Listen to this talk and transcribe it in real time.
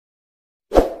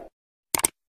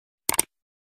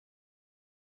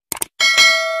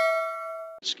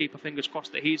Let's keep our fingers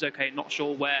crossed that he's okay. Not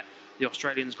sure where the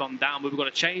Australian's gone down, but we've got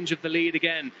a change of the lead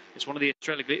again. It's one of the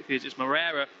Australian glitfies. It's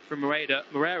Moreira from Moreira.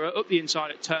 Moreira up the inside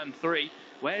at turn 3.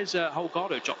 Where's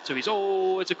Holgado dropped to?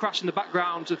 It's a crash in the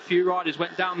background. A few riders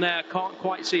went down there. Can't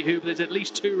quite see who, but there's at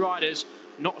least 2 riders.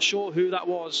 Not sure who that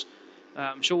was.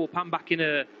 I'm sure we'll pan back in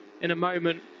a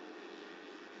moment.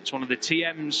 It's one of the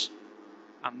TMs,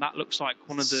 and that looks like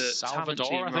one of the Talent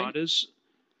Team riders.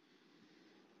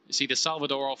 You see the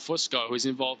Salvador or Fusco who's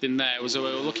involved in there. We're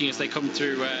looking as they come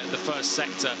through the first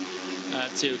sector.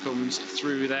 Two comes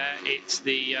through there. It's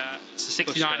the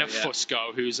 69 of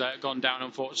Fusco who's gone down,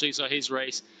 unfortunately. So his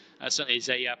race certainly is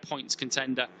a points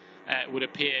contender. Would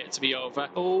appear to be over.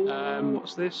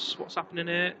 What's this? What's happening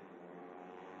here?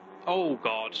 Oh,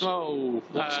 God.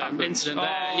 What's happened? Incident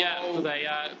there.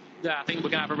 Yeah, I think we're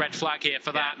going to have a red flag here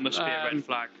for that. Must be a red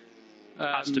flag.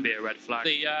 Has to be a red flag.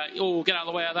 Get out of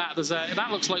the way of that.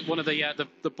 That looks like one of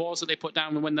the boards that they put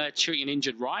down when they're treating an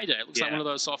injured rider. It looks like one of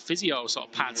those sort of physio sort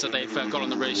of pads that they've got on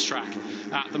the racetrack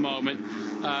at the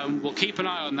moment. We'll keep an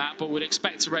eye on that, but we'd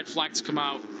expect a red flag to come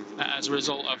out as a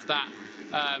result of that.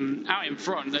 Out in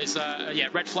front, there's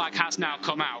red flag has now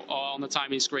come out on the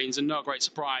timing screens, and no great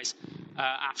surprise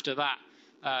after that.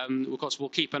 Of course, we'll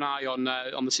keep an eye on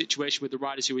the situation with the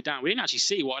riders who were down. We didn't actually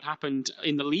see what had happened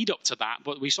in the lead up to that,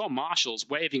 but we saw marshals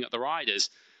waving at the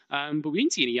riders. But we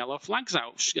didn't see any yellow flags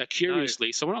out,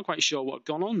 curiously, so we're not quite sure what had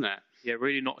gone on there. Yeah,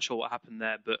 really not sure what happened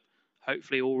there, but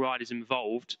hopefully all riders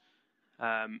involved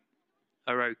are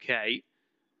okay.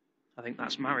 I think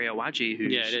that's Mario Aggi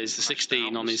who's... Yeah, it is, the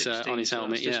 16 on his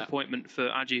helmet. Disappointment for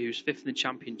Aggi, who's 5th in the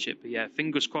championship. But yeah,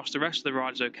 fingers crossed the rest of the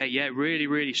riders okay. Yeah, really,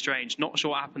 really strange. Not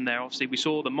sure what happened there. Obviously, we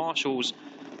saw the marshals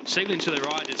signaling to the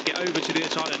riders, get over to the other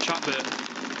side of the track.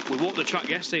 But we walked the track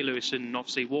yesterday, Lewis, and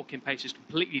obviously walking pace is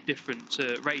completely different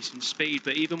to racing speed.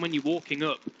 But even when you're walking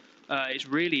up, it's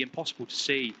really impossible to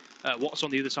see what's on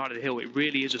the other side of the hill. It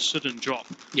really is a sudden drop.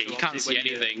 Yeah, you can't see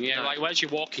anything. Yeah, like as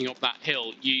you're walking up that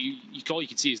hill, all you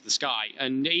can see is the sky.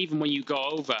 And even when you go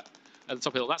over at the top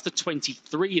of the hill, that's the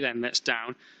 23 then that's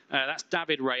down. That's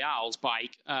David Real's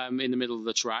bike in the middle of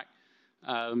the track.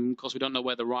 Of course, we don't know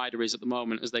where the rider is at the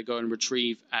moment as they go and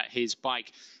retrieve his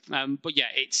bike. But yeah,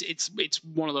 it's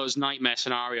one of those nightmare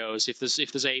scenarios. If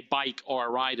there's a bike or a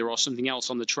rider or something else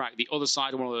on the track, the other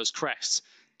side of one of those crests,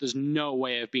 there's no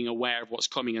way of being aware of what's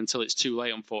coming until it's too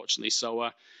late, unfortunately. So,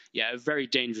 a very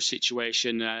dangerous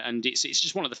situation, and it's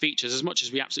just one of the features. As much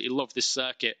as we absolutely love this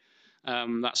circuit,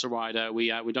 that's a rider. We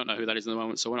don't know who that is at the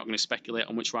moment, so we're not going to speculate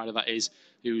on which rider that is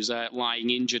who's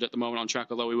lying injured at the moment on track,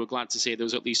 although we were glad to see there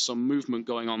was at least some movement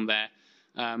going on there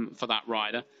for that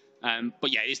rider.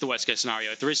 But yeah, it's the worst-case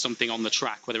scenario. If there is something on the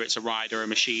track, whether it's a rider, a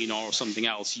machine, or something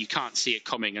else, you can't see it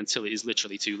coming until it is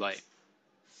literally too late.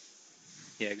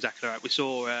 Yeah, exactly right. We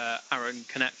saw Aaron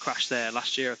Canet crash there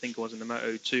last year, I think it was in the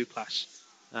Moto2 class.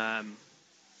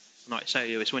 Like I say,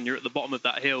 Lewis, when you're at the bottom of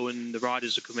that hill and the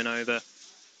riders are coming over,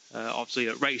 obviously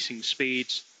at racing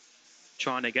speeds,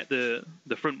 trying to get the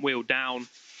front wheel down,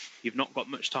 you've not got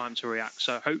much time to react.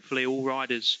 So hopefully all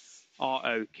riders are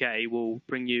okay. We'll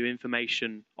bring you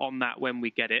information on that when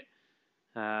we get it.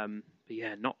 But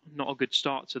yeah, not a good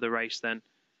start to the race then.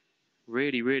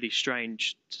 Really, really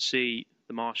strange to see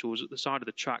the marshals at the side of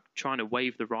the track trying to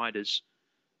wave the riders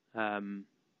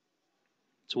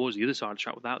towards the other side of the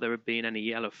track without there being any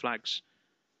yellow flags.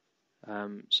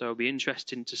 So it'll be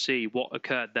interesting to see what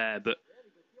occurred there. But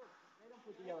they don't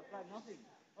put the yellow flag, nothing.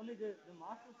 Only the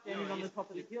marshals standing on the top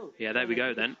of the hill. Yeah, there we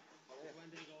go then.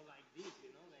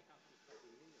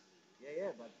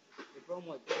 Yeah, but the problem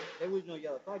was there was no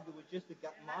yellow flag. There was just the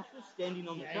marshals standing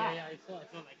on the track. Yeah, I saw.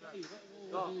 It's not like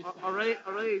that.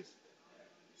 Already.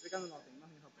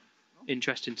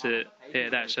 Interesting to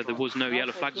hear that. So there was no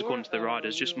yellow flags according to the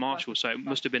riders, just marshals. So it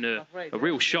must have been a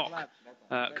real shock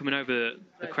coming over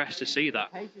the crest to see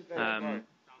that.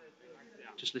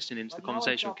 Just listening into the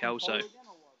conversation with Kelso.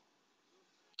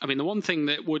 I mean, the one thing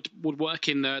that would work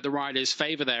in the riders'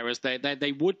 favour there is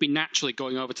they would be naturally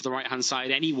going over to the right-hand side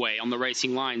anyway on the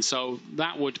racing line, so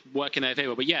that would work in their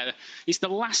favour. But yeah, it's the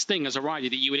last thing as a rider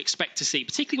that you would expect to see,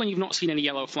 particularly when you've not seen any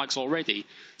yellow flags already,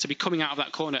 to be coming out of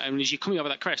that corner. And as you're coming over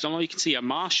that crest, all you can see are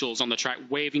marshals on the track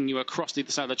waving you across the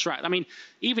other side of the track. I mean,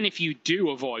 even if you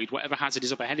do avoid whatever hazard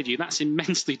is up ahead of you, that's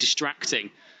immensely distracting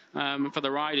for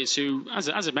the riders who, as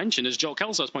I mentioned, as Joel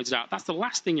Kelso has pointed out, that's the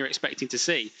last thing you're expecting to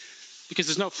see, because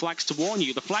there's no flags to warn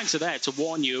you. The flags are there to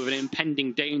warn you of an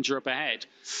impending danger up ahead.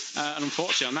 And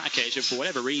unfortunately, on that occasion, for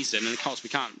whatever reason, and of course we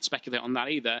can't speculate on that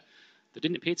either, there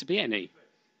didn't appear to be any.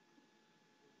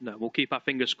 No, we'll keep our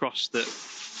fingers crossed that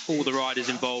all the riders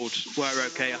involved were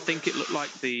okay. I think it looked like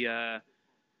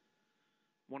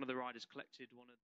one of the riders collected one of